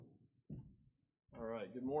All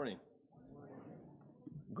right, good morning.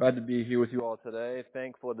 Glad to be here with you all today.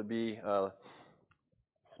 Thankful to be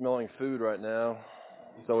smelling food right now.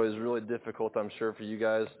 It's always really difficult, I'm sure, for you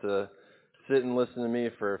guys to sit and listen to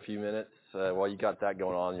me for a few minutes while you got that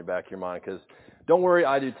going on in your back of your mind. Because don't worry,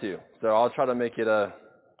 I do too. So I'll try to make it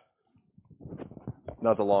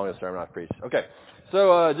not the longest sermon I've preached. Okay,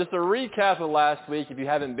 so just a recap of last week. If you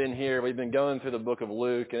haven't been here, we've been going through the book of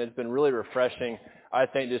Luke, and it's been really refreshing, I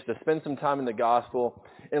think, just to spend some time in the gospel.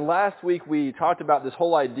 And last week we talked about this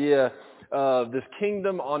whole idea of this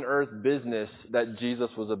kingdom on earth business that Jesus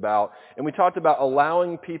was about. And we talked about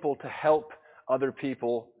allowing people to help other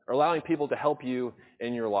people, or allowing people to help you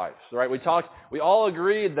in your life. Right? We all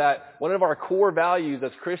agreed that one of our core values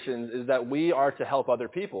as Christians is that we are to help other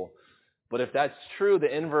people. But if that's true,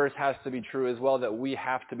 the inverse has to be true as well, that we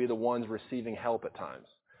have to be the ones receiving help at times.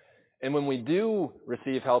 And when we do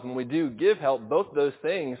receive help, and we do give help, both those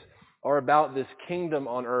things are about this kingdom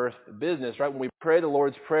on earth business, right? When we pray the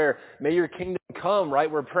Lord's Prayer, may your kingdom come, right?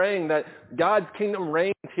 We're praying that God's kingdom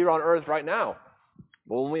reigns here on earth right now.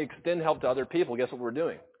 But when we extend help to other people, guess what we're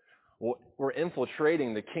doing? We're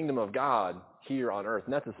infiltrating the kingdom of God here on earth.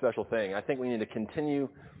 And that's a special thing. I think we need to continue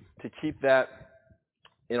to keep that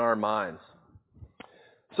in our minds.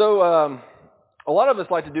 So a lot of us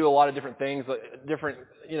like to do a lot of different things,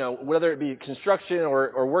 whether it be construction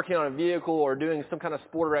or working on a vehicle or doing some kind of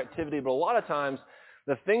sport or activity. But a lot of times,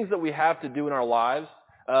 the things that we have to do in our lives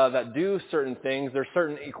that do certain things, there's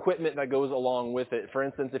certain equipment that goes along with it. For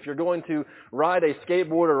instance, if you're going to ride a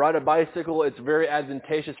skateboard or ride a bicycle, it's very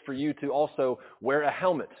advantageous for you to also wear a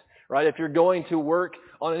helmet. Right? If you're going to work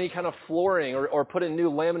on any kind of flooring or put in new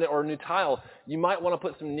laminate or new tile, you might want to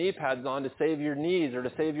put some knee pads on to save your knees or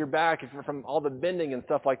to save your back from all the bending and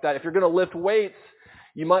stuff like that. If you're going to lift weights,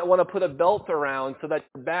 you might want to put a belt around so that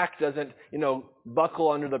your back doesn't, buckle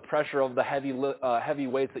under the pressure of the heavy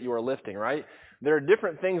weights that you are lifting, right? There are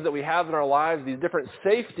different things that we have in our lives, these different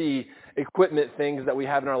safety equipment things that we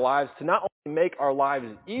have in our lives to not only make our lives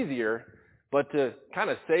easier, but to kind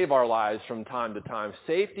of save our lives from time to time.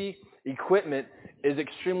 Safety equipment is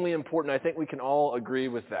extremely important. I think we can all agree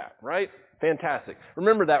with that, right? Fantastic.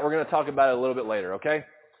 Remember that. We're going to talk about it a little bit later, okay?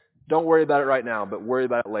 Don't worry about it right now, but worry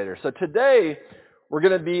about it later. So today, we're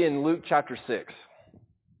going to be in Luke chapter 6.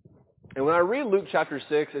 And when I read Luke chapter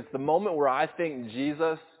 6, it's the moment where I think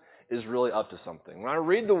Jesus is really up to something. When I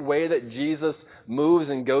read the way that Jesus moves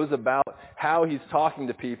and goes about how he's talking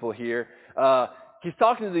to people here, he's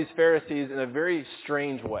talking to these Pharisees in a very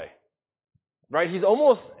strange way, right? He's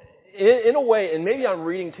almost, in a way, and maybe I'm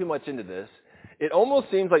reading too much into this, it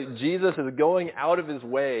almost seems like Jesus is going out of his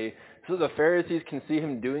way so the Pharisees can see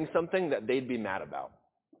him doing something that they'd be mad about,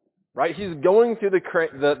 right? He's going through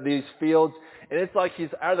these fields, and it's like he's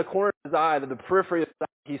out of the corner of his eye, the periphery of his eye,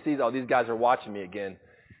 he sees, oh, these guys are watching me again.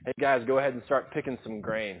 Hey, guys, go ahead and start picking some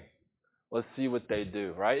grain. Let's see what they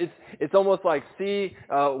do, right? It's almost like see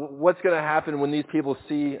what's going to happen when these people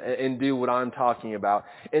see and do what I'm talking about.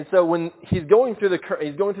 And so when he's going through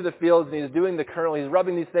the fields and he's doing the kernel, he's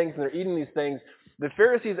rubbing these things and they're eating these things. The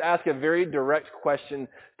Pharisees ask a very direct question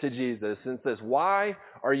to Jesus, and it says, "Why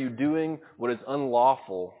are you doing what is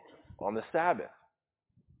unlawful on the Sabbath?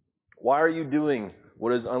 Why are you doing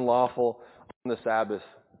what is unlawful on the Sabbath?"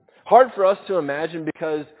 Hard for us to imagine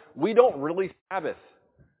because we don't really Sabbath.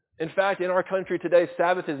 In fact, in our country today,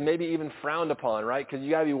 Sabbath is maybe even frowned upon, right? Because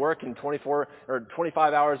you got to be working 24 or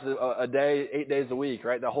 25 hours a day, 8 days a week,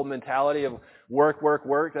 right? The whole mentality of work,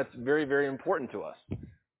 that's very, very important to us.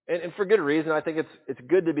 And for good reason. I think it's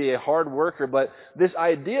good to be a hard worker, but this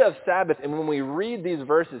idea of Sabbath, and when we read these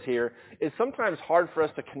verses here, it's sometimes hard for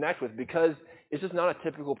us to connect with because it's just not a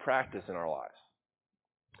typical practice in our lives.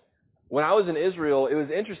 When I was in Israel, it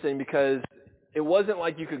was interesting because it wasn't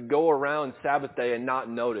like you could go around Sabbath day and not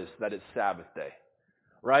notice that it's Sabbath day,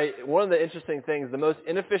 right? One of the interesting things, the most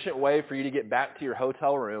inefficient way for you to get back to your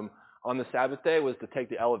hotel room on the Sabbath day was to take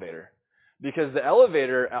the elevator. Because the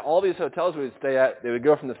elevator at all these hotels we would stay at, they would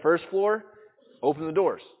go from the first floor, open the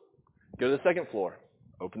doors. Go to the second floor,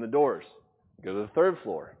 open the doors. Go to the third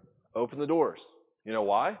floor, open the doors. You know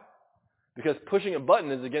why? Because pushing a button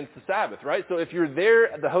is against the Sabbath, right? So if you're there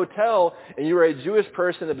at the hotel and you're a Jewish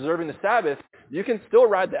person observing the Sabbath, you can still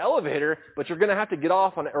ride the elevator, but you're going to have to get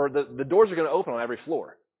off on it, or the doors are going to open on every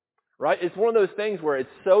floor, right? It's one of those things where it's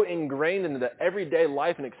so ingrained into the everyday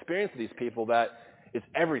life and experience of these people that it's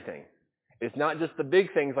everything. It's not just the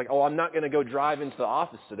big things like, oh, I'm not going to go drive into the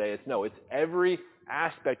office today. It's every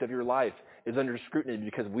aspect of your life is under scrutiny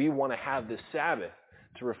because we want to have this Sabbath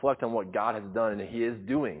to reflect on what God has done and He is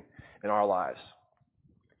doing in our lives.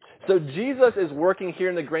 So Jesus is working here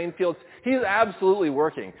in the grain fields. He's absolutely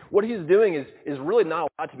working. What he's doing is really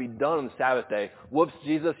not allowed to be done on the Sabbath day. Whoops,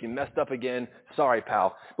 Jesus, you messed up again. Sorry,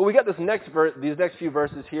 pal. But we got these next few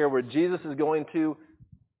verses here where Jesus is going to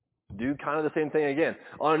do kind of the same thing again.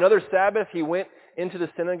 On another Sabbath, he went into the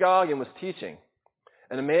synagogue and was teaching.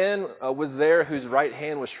 And a man was there whose right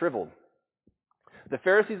hand was shriveled. The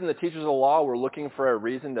Pharisees and the teachers of the law were looking for a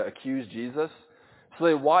reason to accuse Jesus. So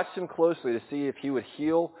they watched him closely to see if he would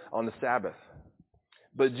heal on the Sabbath.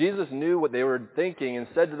 But Jesus knew what they were thinking and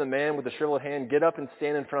said to the man with the shriveled hand, "Get up and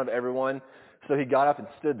stand in front of everyone." So he got up and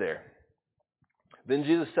stood there. Then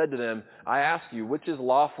Jesus said to them, "I ask you, which is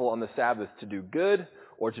lawful on the Sabbath, to do good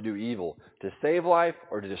or to do evil, to save life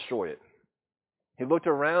or to destroy it?" He looked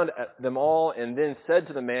around at them all and then said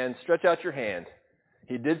to the man, "Stretch out your hand."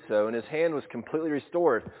 He did so, and his hand was completely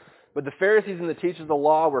restored. But the Pharisees and the teachers of the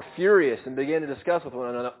law were furious and began to discuss with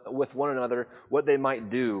one another what they might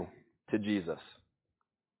do to Jesus.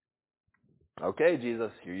 Okay,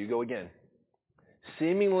 Jesus, here you go again.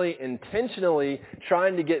 Seemingly intentionally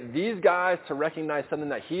trying to get these guys to recognize something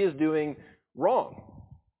that he is doing wrong.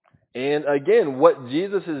 And again, what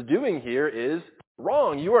Jesus is doing here is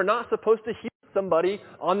wrong. You are not supposed to heal somebody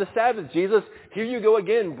on the Sabbath. Jesus, here you go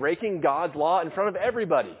again, breaking God's law in front of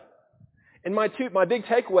everybody. And my big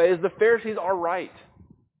takeaway is the Pharisees are right.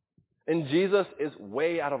 And Jesus is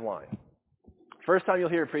way out of line. First time you'll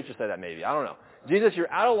hear a preacher say that maybe. I don't know. Jesus,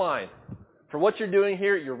 you're out of line. For what you're doing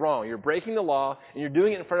here, you're wrong. You're breaking the law, and you're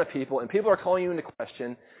doing it in front of people, and people are calling you into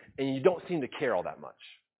question, and you don't seem to care all that much.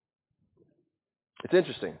 It's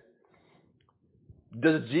interesting.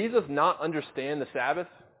 Does Jesus not understand the Sabbath?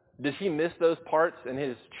 Did he miss those parts in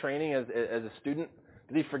his training as a student?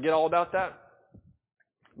 Did he forget all about that?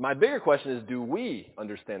 My bigger question is, do we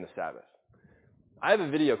understand the Sabbath? I have a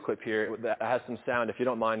video clip here that has some sound. If you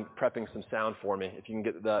don't mind prepping some sound for me, if you can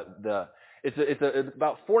get it's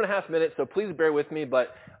about 4.5 minutes, so please bear with me.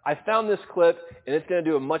 But I found this clip, and it's going to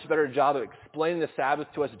do a much better job of explaining the Sabbath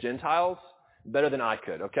to us Gentiles better than I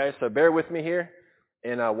could. Okay, so bear with me here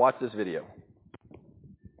and watch this video.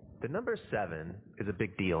 The number 7 is a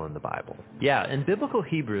big deal in the Bible. Yeah, in biblical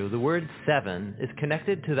Hebrew, the word 7 is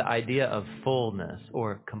connected to the idea of fullness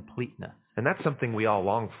or completeness. And that's something we all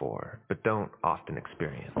long for, but don't often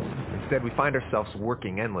experience. Instead, we find ourselves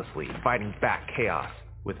working endlessly, fighting back chaos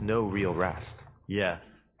with no real rest. Yes.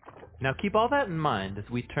 Now keep all that in mind as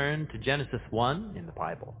we turn to Genesis 1 in the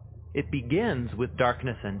Bible. It begins with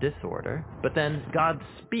darkness and disorder, but then God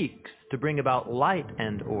speaks to bring about light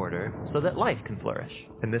and order so that life can flourish.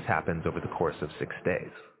 And this happens over the course of 6 days.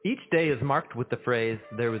 Each day is marked with the phrase,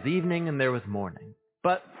 "There was evening and there was morning."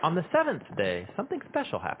 But on the 7th day, something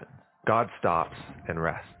special happens. God stops and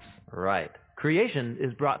rests. Right. Creation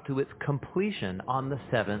is brought to its completion on the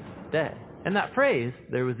 7th day. And that phrase,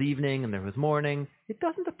 "There was evening and there was morning," it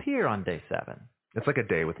doesn't appear on day 7. It's like a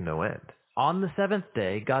day with no end. On the 7th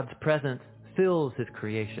day, God's presence fills his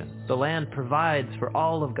creation. The land provides for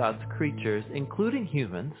all of God's creatures, including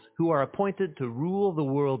humans, who are appointed to rule the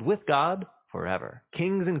world with God forever.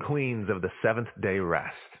 Kings and queens of the 7th day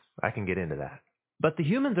rest. I can get into that. But the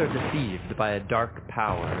humans are deceived by a dark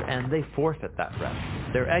power, and they forfeit that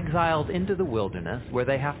rest. They're exiled into the wilderness, where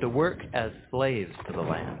they have to work as slaves to the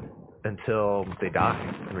land. Until they die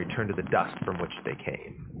and return to the dust from which they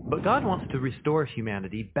came. But God wants to restore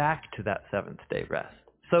humanity back to that 7th day rest.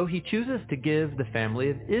 So he chooses to give the family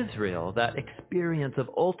of Israel that experience of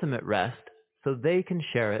ultimate rest so they can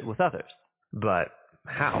share it with others. But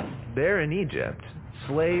how? They're in Egypt,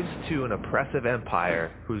 slaves to an oppressive empire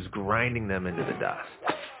who's grinding them into the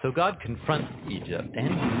dust. So God confronts Egypt and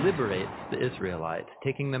he liberates the Israelites,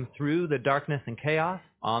 taking them through the darkness and chaos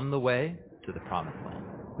on the way to the promised land.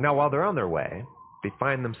 Now, while they're on their way, they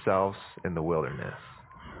find themselves in the wilderness.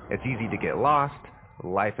 It's easy to get lost.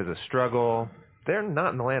 Life is a struggle. They're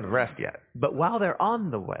not in the land of rest yet. But while they're on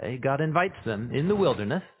the way, God invites them in the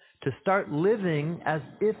wilderness to start living as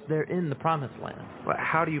if they're in the promised land. But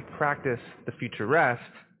how do you practice the future rest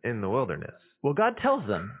in the wilderness? Well, God tells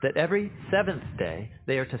them that every 7th day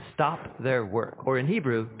they are to stop their work, or in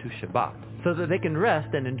Hebrew, to Shabbat, so that they can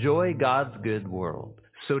rest and enjoy God's good world.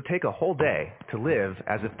 So take a whole day to live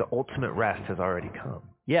as if the ultimate rest has already come.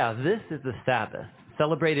 Yeah, this is the Sabbath,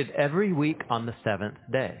 celebrated every week on the 7th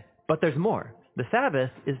day. But there's more. The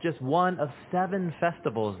Sabbath is just one of 7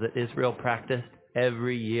 festivals that Israel practiced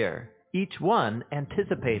every year, each one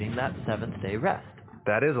anticipating that 7th day rest.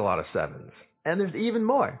 That is a lot of 7s. And there's even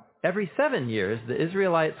more. Every 7 years, the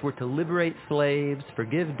Israelites were to liberate slaves,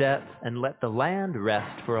 forgive debts, and let the land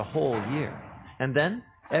rest for a whole year. And then,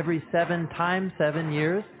 every 7 times 7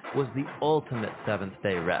 years was the ultimate 7th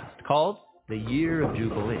day rest, called the year of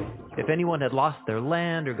Jubilee. If anyone had lost their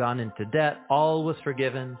land or gone into debt, all was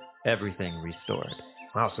forgiven, everything restored.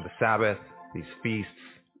 Wow, so the Sabbath, these feasts,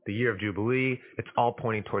 the year of Jubilee, it's all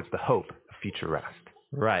pointing towards the hope of future rest.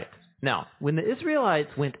 Right. Now, when the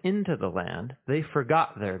Israelites went into the land, they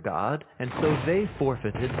forgot their God, and so they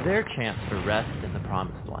forfeited their chance for rest in the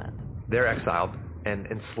promised land. They're exiled and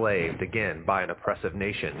enslaved again by an oppressive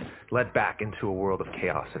nation, led back into a world of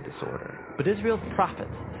chaos and disorder. But Israel's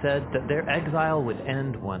prophets said that their exile would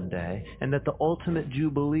end one day, and that the ultimate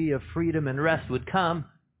jubilee of freedom and rest would come,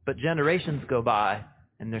 but generations go by,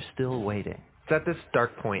 and they're still waiting. It's at this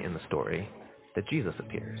dark point in the story that Jesus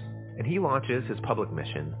appears, and he launches his public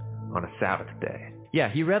mission on a Sabbath day. Yeah,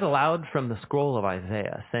 he read aloud from the scroll of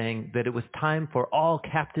Isaiah, saying that it was time for all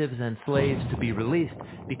captives and slaves to be released,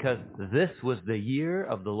 because this was the year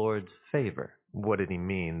of the Lord's favor. What did he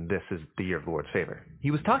mean, this is the year of the Lord's favor? He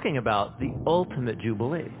was talking about the ultimate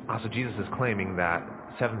jubilee. Also, Jesus is claiming that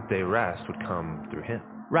seventh-day rest would come through him.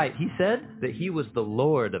 Right, he said that he was the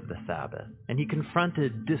Lord of the Sabbath, and he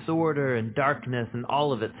confronted disorder and darkness in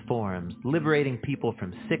all of its forms, liberating people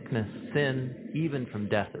from sickness, sin, even from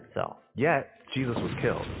death itself. Yet, Jesus was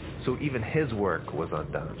killed, so even his work was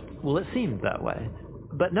undone. Well, it seemed that way.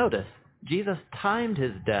 But notice, Jesus timed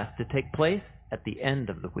his death to take place at the end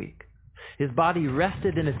of the week. His body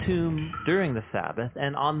rested in a tomb during the Sabbath,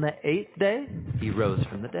 and on the 8th day, he rose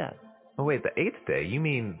from the dead. Oh wait, the 8th day? You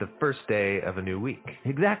mean the first day of a new week?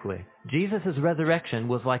 Exactly. Jesus' resurrection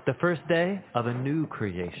was like the first day of a new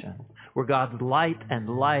creation, where God's light and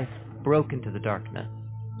life broke into the darkness.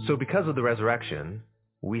 So because of the resurrection,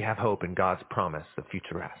 we have hope in God's promise of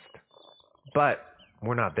future rest. But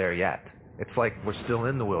we're not there yet. It's like we're still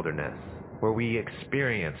in the wilderness, where we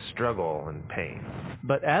experience struggle and pain.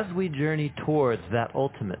 But as we journey towards that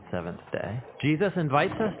ultimate seventh day, Jesus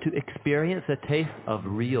invites us to experience a taste of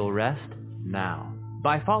real rest now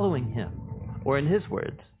by following him. Or in his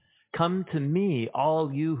words, "Come to me,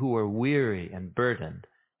 all you who are weary and burdened,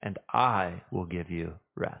 and I will give you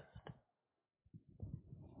rest."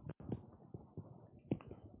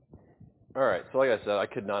 All right, so like I said, I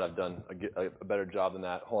could not have done a better job than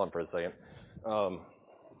that. Hold on for a second.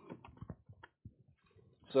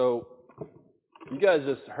 So you guys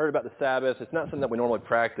just heard about the Sabbath. It's not something that we normally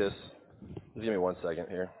practice. Just give me 1 second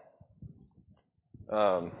here.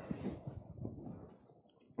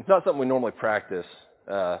 It's not something we normally practice,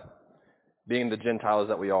 being the Gentiles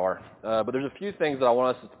that we are. But there's a few things that I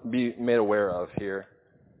want us to be made aware of here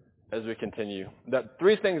as we continue. That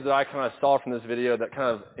 3 things that I kind of saw from this video that kind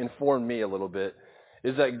of informed me a little bit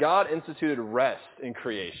is that God instituted rest in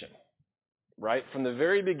creation, right? From the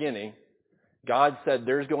very beginning, God said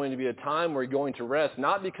there's going to be a time where you're going to rest,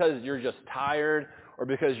 not because you're just tired or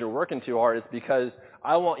because you're working too hard. It's because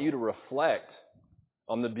I want you to reflect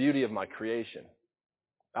on the beauty of my creation.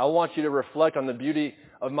 I want you to reflect on the beauty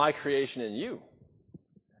of my creation in you.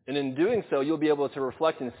 And in doing so, you'll be able to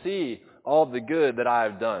reflect and see all the good that I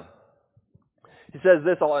have done. He says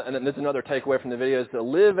this, and this is another takeaway from the video, is to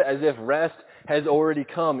live as if rest has already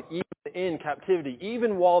come, even in captivity,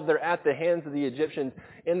 even while they're at the hands of the Egyptians,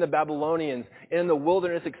 in the Babylonians, in the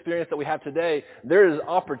wilderness experience that we have today. There is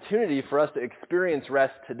opportunity for us to experience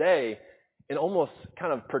rest today and almost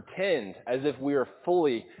kind of pretend as if we are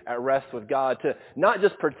fully at rest with God, to not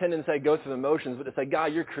just pretend and say go through the motions, but to say,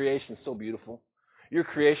 God, your creation is still beautiful. Your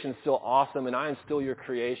creation is still awesome, and I am still your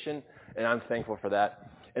creation, and I'm thankful for that.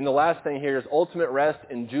 And the last thing here is ultimate rest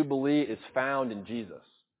and Jubilee is found in Jesus.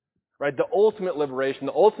 Right? The ultimate liberation,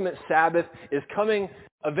 the ultimate Sabbath is coming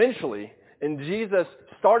eventually. And Jesus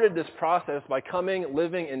started this process by coming,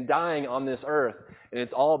 living, and dying on this earth. And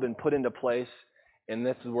it's all been put into place. And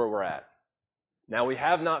this is where we're at. Now, we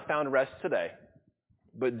have not found rest today.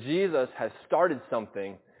 But Jesus has started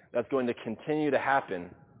something that's going to continue to happen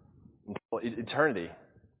until eternity.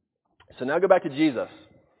 So now go back to Jesus.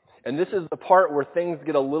 And this is the part where things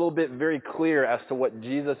get a little bit very clear as to what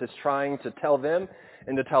Jesus is trying to tell them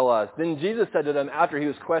and to tell us. Then Jesus said to them after he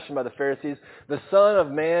was questioned by the Pharisees, "The Son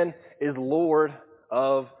of Man is Lord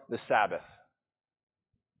of the Sabbath."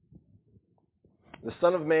 The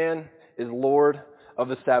Son of Man is Lord of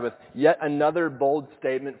the Sabbath. Yet another bold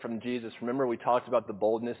statement from Jesus. Remember, we talked about the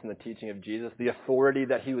boldness in the teaching of Jesus, the authority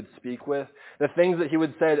that he would speak with, the things that he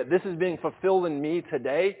would say, that this is being fulfilled in me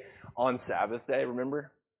today on Sabbath day,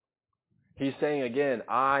 remember? He's saying again,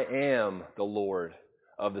 I am the Lord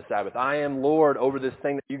of the Sabbath. I am Lord over this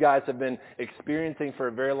thing that you guys have been experiencing for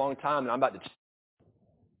a very long time, and I'm about to change.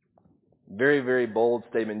 Very, very bold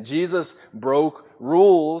statement. Jesus broke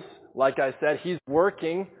rules, like I said. He's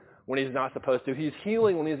working when he's not supposed to. He's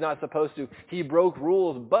healing when he's not supposed to. He broke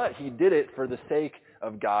rules, but he did it for the sake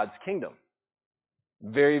of God's kingdom.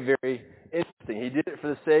 Very, very interesting. He did it for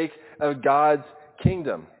the sake of God's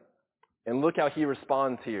kingdom. And look how he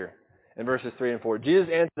responds here in verses 3 and 4. Jesus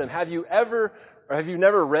answered them, have you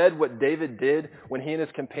never read what David did when he and his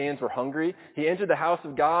companions were hungry? He entered the house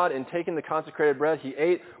of God, and taking the consecrated bread, he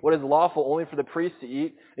ate what is lawful only for the priests to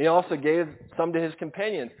eat, and he also gave some to his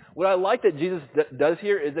companions. What I like that Jesus does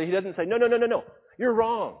here is that he doesn't say, no, you're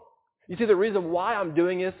wrong. You see, the reason why I'm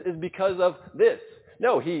doing this is because of this.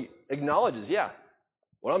 No, he acknowledges,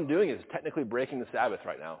 what I'm doing is technically breaking the Sabbath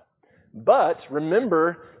right now. But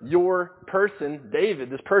remember your person, David,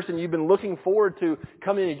 this person you've been looking forward to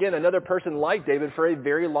coming again, another person like David for a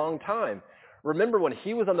very long time. Remember when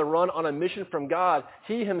he was on the run on a mission from God,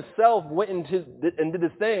 he himself went and did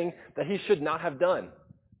this thing that he should not have done.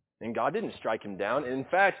 And God didn't strike him down. And in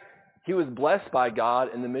fact, he was blessed by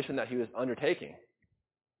God in the mission that he was undertaking.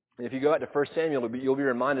 And if you go back to 1 Samuel, you'll be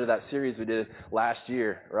reminded of that series we did last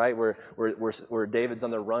year, right, where David's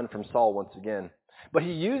on the run from Saul once again. But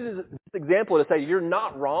he uses this example to say, you're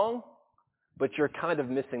not wrong, but you're kind of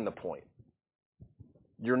missing the point.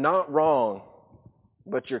 You're not wrong,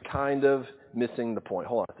 but you're kind of missing the point.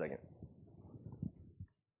 Hold on a second.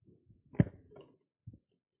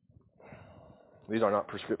 These are not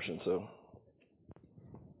prescriptions, so.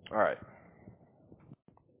 All right.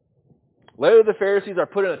 Later, the Pharisees are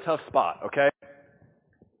put in a tough spot, okay?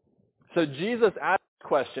 So Jesus asked the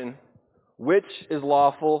question, which is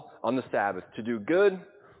lawful on the Sabbath, to do good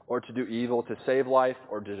or to do evil, to save life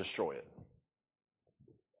or to destroy it?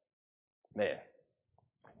 Man,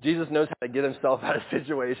 Jesus knows how to get himself out of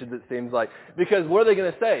situations, it seems like. Because what are they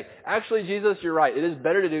going to say? Actually, Jesus, you're right. It is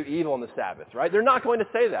better to do evil on the Sabbath, right? They're not going to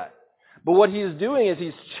say that. But what he's doing is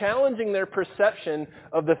he's challenging their perception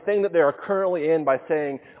of the thing that they are currently in by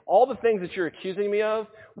saying, all the things that you're accusing me of,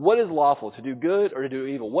 what is lawful, to do good or to do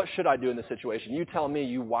evil? What should I do in this situation? You tell me,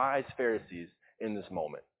 you wise Pharisees, in this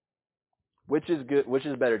moment. Which is good? Which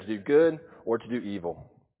is better, to do good or to do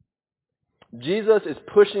evil? Jesus is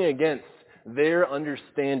pushing against their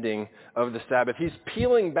understanding of the Sabbath. He's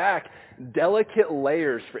peeling back delicate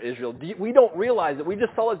layers for Israel. We don't realize it. We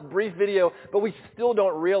just saw this brief video, but we still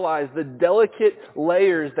don't realize the delicate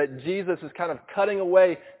layers that Jesus is kind of cutting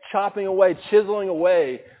away, chopping away, chiseling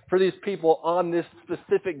away for these people on this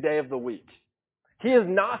specific day of the week. He is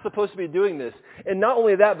not supposed to be doing this. And not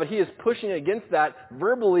only that, but he is pushing against that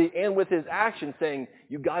verbally and with his action, saying,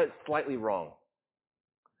 you got it slightly wrong.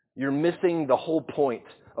 You're missing the whole point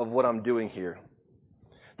of what I'm doing here.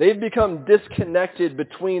 They've become disconnected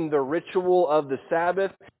between the ritual of the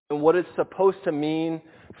Sabbath and what it's supposed to mean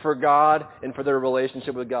for God and for their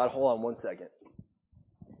relationship with God. Hold on one second.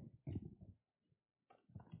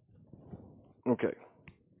 Okay.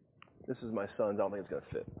 This is my son's. I don't think it's going to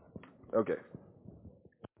fit. Okay.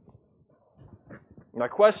 My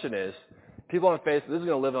question is, people on Facebook, this is going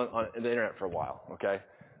to live on the internet for a while, okay?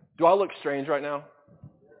 Do I look strange right now?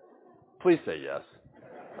 Please say yes.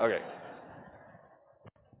 Okay.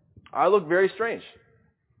 I look very strange.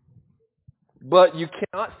 But you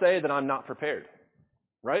cannot say that I'm not prepared,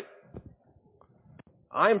 right?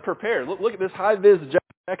 I'm prepared. Look at this high-vis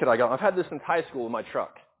jacket I got. I've had this since high school in my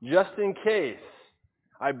truck. Just in case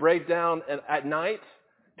I break down at night,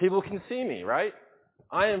 people can see me, right?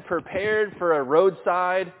 I am prepared for a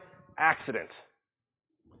roadside accident.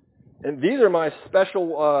 And these are my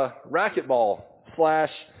special racquetball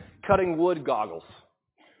 / cutting wood goggles.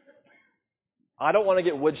 I don't want to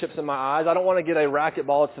get wood chips in my eyes. I don't want to get a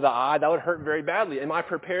racquetball to the eye. That would hurt very badly. Am I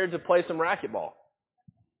prepared to play some racquetball?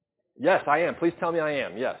 Yes, I am. Please tell me I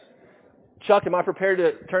am. Yes. Chuck, am I prepared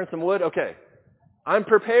to turn some wood? Okay. I'm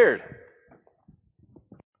prepared.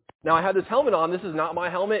 Now, I have this helmet on. This is not my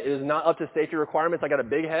helmet. It is not up to safety requirements. I got a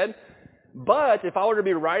big head. But if I were to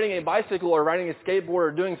be riding a bicycle or riding a skateboard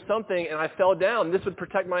or doing something and I fell down, this would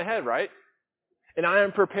protect my head, right? And I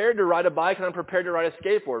am prepared to ride a bike and I'm prepared to ride a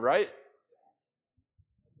skateboard, right?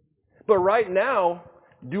 But right now,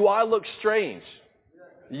 do I look strange?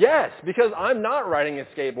 Yes, because I'm not riding a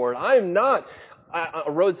skateboard. I'm not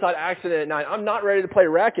a roadside accident at night. I'm not ready to play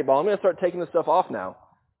racquetball. I'm going to start taking this stuff off now.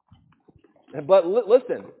 But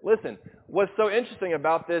listen. What's so interesting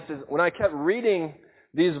about this is when I kept reading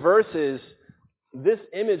these verses, this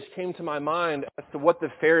image came to my mind as to what the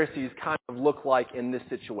Pharisees kind of look like in this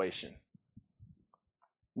situation.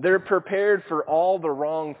 They're prepared for all the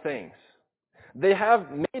wrong things. They have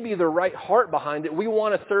maybe the right heart behind it. We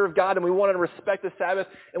want to serve God and we want to respect the Sabbath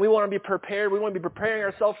and we want to be prepared. We want to be preparing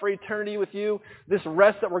ourselves for eternity with you, this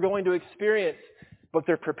rest that we're going to experience. But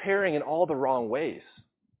they're preparing in all the wrong ways.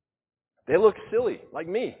 They look silly, like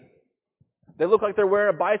me. They look like they're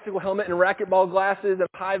wearing a bicycle helmet and racquetball glasses and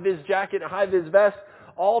a high-vis jacket and a high-vis vest,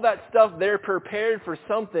 all that stuff, they're prepared for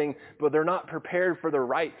something, but they're not prepared for the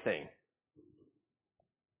right thing.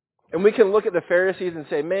 And we can look at the Pharisees and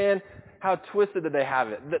say, man, how twisted did they have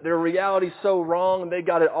it? Their reality's so wrong, they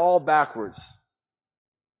got it all backwards.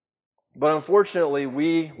 But unfortunately,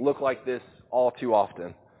 we look like this all too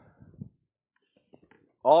often.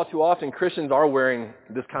 All too often, Christians are wearing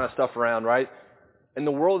this kind of stuff around, right? And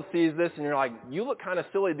the world sees this and you're like, you look kind of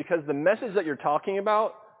silly because the message that you're talking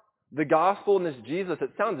about, the gospel and this Jesus,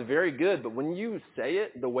 it sounds very good, but when you say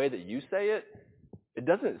it the way that you say it, it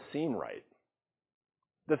doesn't seem right.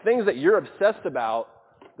 The things that you're obsessed about,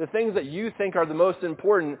 the things that you think are the most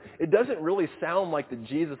important, it doesn't really sound like the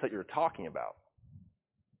Jesus that you're talking about.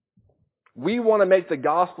 We want to make the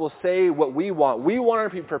gospel say what we want. We want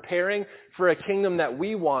to be preparing for a kingdom that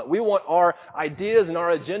we want. We want our ideas and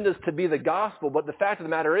our agendas to be the gospel, but the fact of the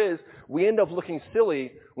matter is, we end up looking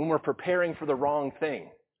silly when we're preparing for the wrong thing.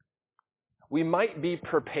 We might be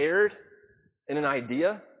prepared in an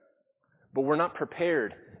idea, but we're not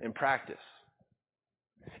prepared in practice.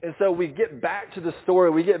 And so we get back to the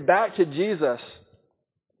story, we get back to Jesus,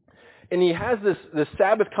 and he has this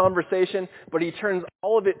Sabbath conversation, but he turns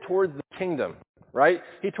all of it towards the kingdom, right?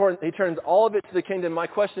 He turns all of it to the kingdom. My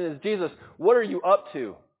question is, Jesus, what are you up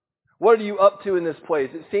to? What are you up to in this place?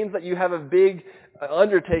 It seems that you have a big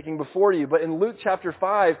undertaking before you, but in Luke chapter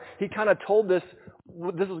 5, he kind of told this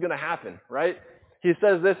was going to happen, right? He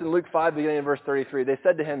says this in Luke 5, beginning in verse 33. They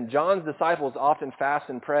said to him, John's disciples often fast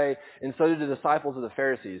and pray, and so do the disciples of the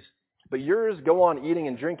Pharisees. But yours go on eating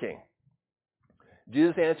and drinking.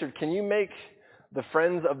 Jesus answered, can you make the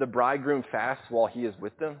friends of the bridegroom fast while he is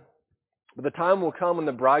with them? But the time will come when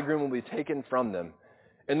the bridegroom will be taken from them.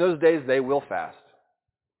 In those days they will fast.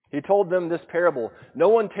 He told them this parable. No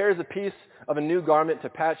one tears a piece of a new garment to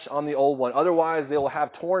patch on the old one. Otherwise they will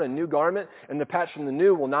have torn a new garment, and the patch from the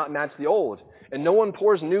new will not match the old. And no one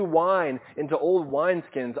pours new wine into old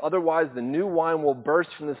wineskins. Otherwise the new wine will burst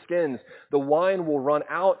from the skins. The wine will run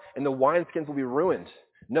out, and the wineskins will be ruined.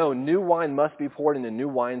 No, new wine must be poured into new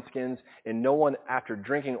wineskins, and no one after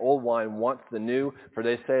drinking old wine wants the new, for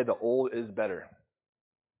they say the old is better.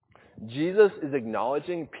 Jesus is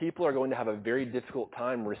acknowledging people are going to have a very difficult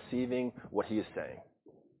time receiving what he is saying.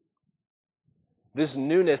 This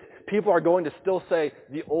newness, people are going to still say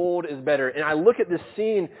the old is better. And I look at this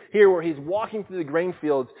scene here where he's walking through the grain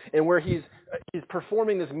fields and where he's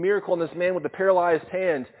performing this miracle on this man with the paralyzed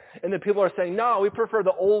hand. And the people are saying, no, we prefer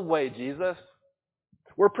the old way, Jesus.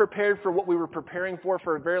 We're prepared for what we were preparing for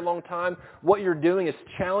a very long time. What you're doing is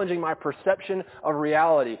challenging my perception of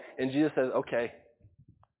reality. And Jesus says, okay,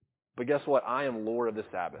 but guess what? I am Lord of the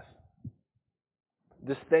Sabbath.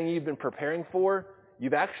 This thing you've been preparing for,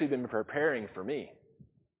 you've actually been preparing for me.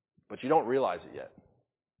 But you don't realize it yet.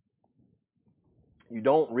 You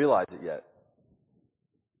don't realize it yet.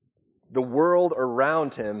 The world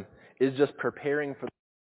around him is just preparing for.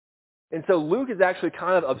 And so Luke is actually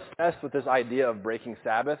kind of obsessed with this idea of breaking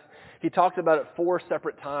Sabbath. He talks about it 4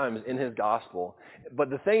 separate times in his gospel. But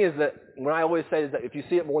the thing is that, what I always say is that if you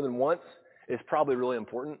see it more than once, it's probably really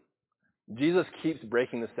important. Jesus keeps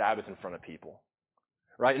breaking the Sabbath in front of people.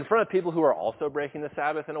 Right? In front of people who are also breaking the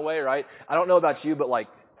Sabbath in a way, right? I don't know about you, but like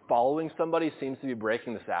following somebody seems to be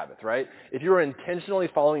breaking the Sabbath, right? If you were intentionally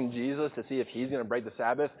following Jesus to see if he's going to break the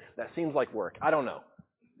Sabbath, that seems like work. I don't know.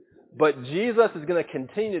 But Jesus is going to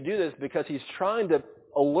continue to do this because he's trying to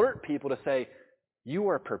alert people to say, you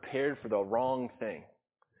are prepared for the wrong thing,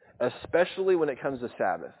 especially when it comes to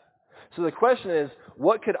Sabbath. So the question is,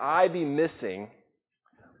 what could I be missing?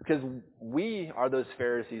 Because we are those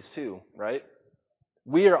Pharisees too, right?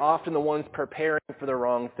 We are often the ones preparing for the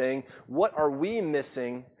wrong thing. What are we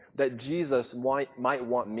missing that Jesus might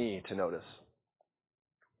want me to notice?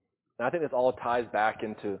 And I think this all ties back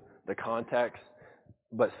into the context,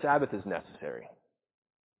 but Sabbath is necessary,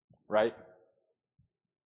 right?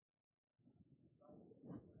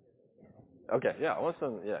 Okay, yeah,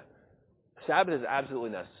 Sabbath is absolutely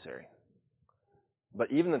necessary.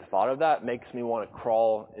 But even the thought of that makes me want to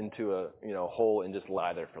crawl into a hole and just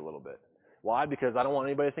lie there for a little bit. Why? Because I don't want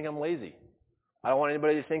anybody to think I'm lazy. I don't want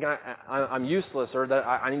anybody to think I'm useless or that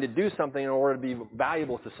I need to do something in order to be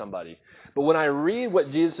valuable to somebody. But when I read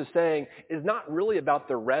what Jesus is saying, it's not really about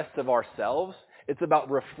the rest of ourselves. It's about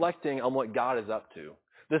reflecting on what God is up to.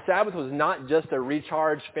 The Sabbath was not just a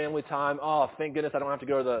recharge family time. Oh, thank goodness I don't have to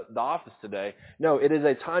go to the office today. No, it is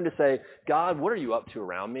a time to say, God, what are you up to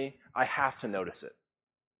around me? I have to notice it.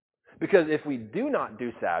 Because if we do not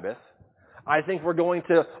do Sabbath, I think we're going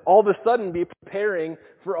to all of a sudden be preparing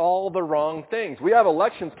for all the wrong things. We have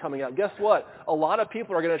elections coming up. Guess what? A lot of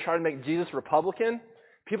people are going to try to make Jesus Republican.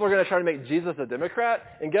 People are going to try to make Jesus a Democrat.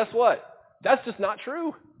 And guess what? That's just not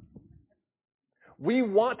true. We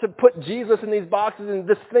want to put Jesus in these boxes, and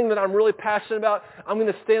this thing that I'm really passionate about, I'm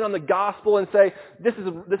going to stand on the gospel and say, this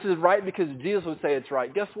is right because Jesus would say it's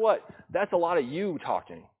right. Guess what? That's a lot of you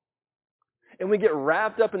talking. And we get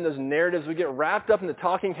wrapped up in those narratives. We get wrapped up in the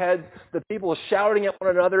talking heads, the people shouting at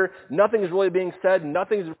one another. Nothing's really being said.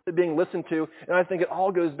 Nothing's really being listened to. And I think it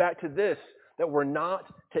all goes back to this, that we're not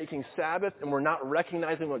taking Sabbath and we're not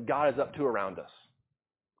recognizing what God is up to around us.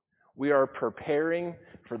 We are preparing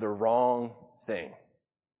for the wrong thing.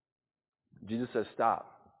 Jesus says,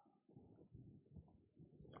 stop.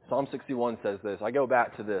 Psalm 61 says this. I go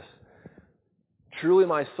back to this. Truly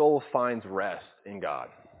my soul finds rest in God.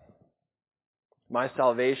 My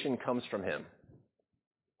salvation comes from him.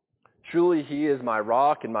 Truly he is my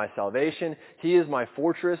rock and my salvation. He is my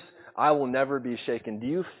fortress. I will never be shaken. Do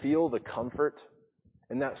you feel the comfort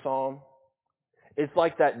in that psalm? It's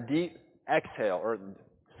like that deep exhale or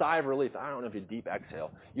sigh of relief. I don't know if you deep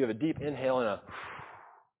exhale. You have a deep inhale and a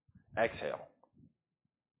exhale.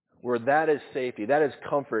 Where that is safety, that is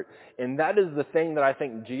comfort, and that is the thing that I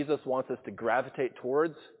think Jesus wants us to gravitate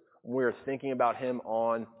towards when we're thinking about him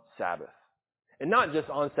on Sabbath. And not just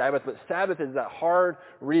on Sabbath, but Sabbath is that hard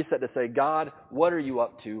reset to say, God, what are you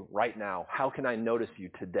up to right now? How can I notice you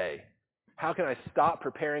today? How can I stop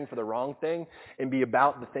preparing for the wrong thing and be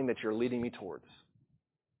about the thing that you're leading me towards?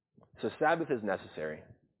 So Sabbath is necessary.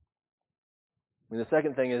 And the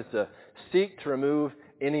second thing is to seek to remove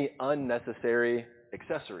any unnecessary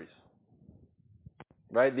accessories.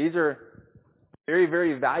 Right? These are very,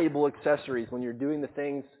 very valuable accessories when you're doing the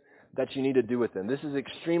things that you need to do with them. This is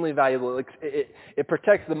extremely valuable. It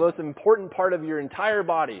protects the most important part of your entire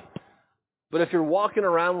body. But if you're walking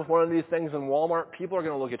around with one of these things in Walmart, people are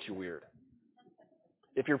going to look at you weird.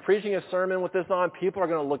 If you're preaching a sermon with this on, people are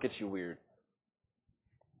going to look at you weird.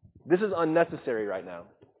 This is unnecessary right now.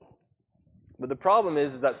 But the problem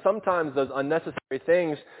is that sometimes those unnecessary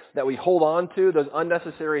things that we hold on to, those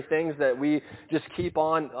unnecessary things that we just keep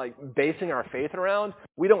on basing our faith around,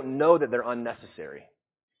 we don't know that they're unnecessary.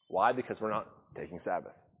 Why? Because we're not taking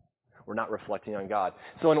Sabbath. We're not reflecting on God.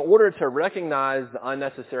 So in order to recognize the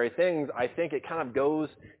unnecessary things, I think it kind of goes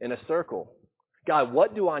in a circle. God,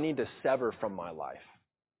 what do I need to sever from my life?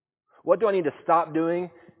 What do I need to stop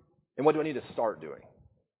doing? And what do I need to start doing?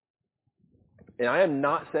 And I am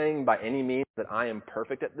not saying by any means that I am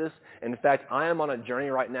perfect at this. In fact, I am on a journey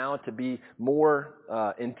right now to be more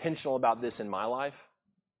intentional about this in my life.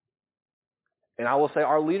 And I will say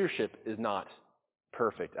our leadership is not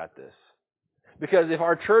perfect at this. Because if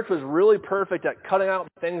our church was really perfect at cutting out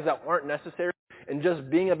things that aren't necessary and just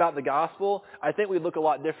being about the gospel, I think we'd look a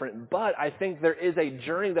lot different. But I think there is a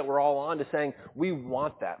journey that we're all on to saying we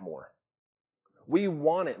want that more. We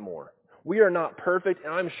want it more. We are not perfect,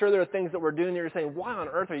 and I'm sure there are things that we're doing that you're saying, why on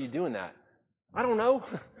earth are you doing that? I don't know.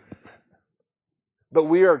 But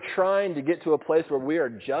we are trying to get to a place where we are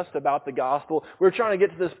just about the gospel. We're trying to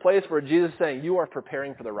get to this place where Jesus is saying, you are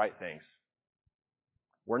preparing for the right things.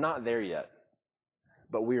 We're not there yet.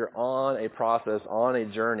 But we are on a process, on a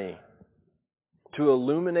journey to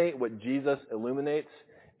illuminate what Jesus illuminates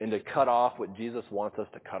and to cut off what Jesus wants us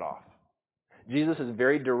to cut off. Jesus is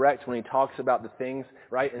very direct when he talks about the things,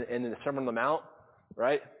 right, in the Sermon on the Mount,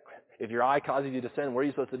 right? If your eye causes you to sin, what are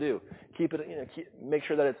you supposed to do? Keep it, make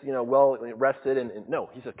sure that it's, well rested. And no,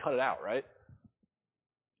 he says cut it out, right?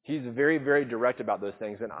 He's very, very direct about those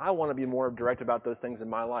things. And I want to be more direct about those things in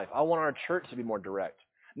my life. I want our church to be more direct.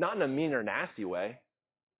 Not in a mean or nasty way,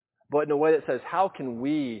 but in a way that says, how can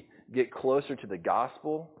we get closer to the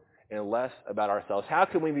gospel and less about ourselves? How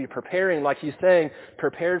can we be preparing, like he's saying,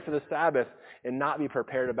 prepared for the Sabbath and not be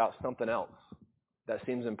prepared about something else that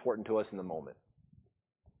seems important to us in the moment?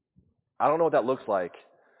 I don't know what that looks like,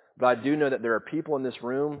 but I do know that there are people in this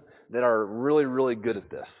room that are really, really good at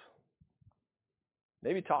this.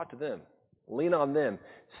 Maybe talk to them. Lean on them.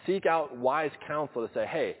 Seek out wise counsel to say,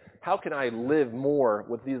 hey, how can I live more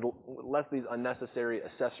with less of these unnecessary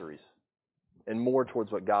accessories and more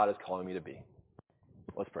towards what God is calling me to be?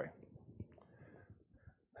 Let's pray.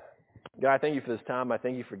 God, I thank you for this time. I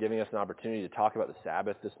thank you for giving us an opportunity to talk about the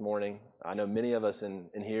Sabbath this morning. I know many of us in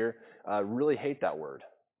here really hate that word.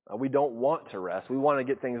 We don't want to rest. We want to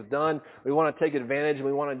get things done. We want to take advantage, and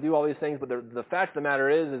we want to do all these things. But the fact of the matter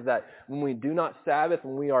is that when we do not Sabbath,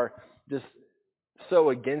 when we are just so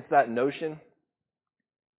against that notion,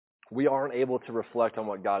 we aren't able to reflect on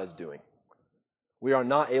what God is doing. We are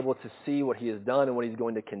not able to see what he has done and what he's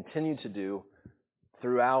going to continue to do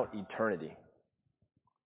throughout eternity.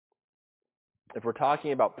 If we're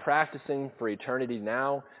talking about practicing for eternity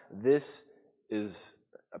now, this is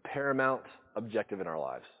a paramount objective in our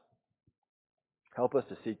lives. Help us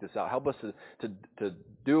to seek this out. Help us to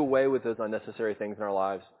do away with those unnecessary things in our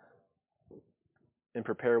lives and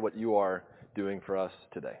prepare what you are doing for us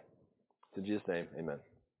today. In Jesus' name, amen.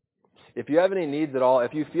 If you have any needs at all,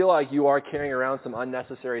 if you feel like you are carrying around some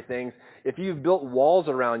unnecessary things, if you've built walls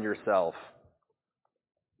around yourself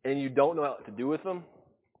and you don't know what to do with them,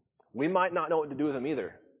 we might not know what to do with them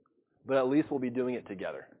either, but at least we'll be doing it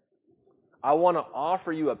together. I want to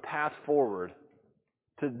offer you a path forward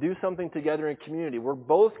to do something together in community. We're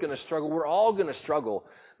both going to struggle. We're all going to struggle.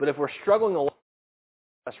 But if we're struggling alone,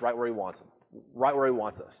 that's right where He wants them, right where He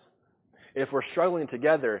wants us. If we're struggling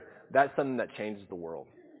together, that's something that changes the world.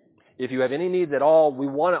 If you have any needs at all, we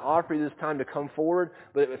want to offer you this time to come forward.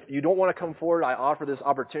 But if you don't want to come forward, I offer this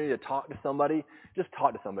opportunity to talk to somebody. Just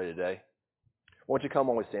talk to somebody today. Won't you come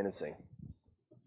while we stand and sing?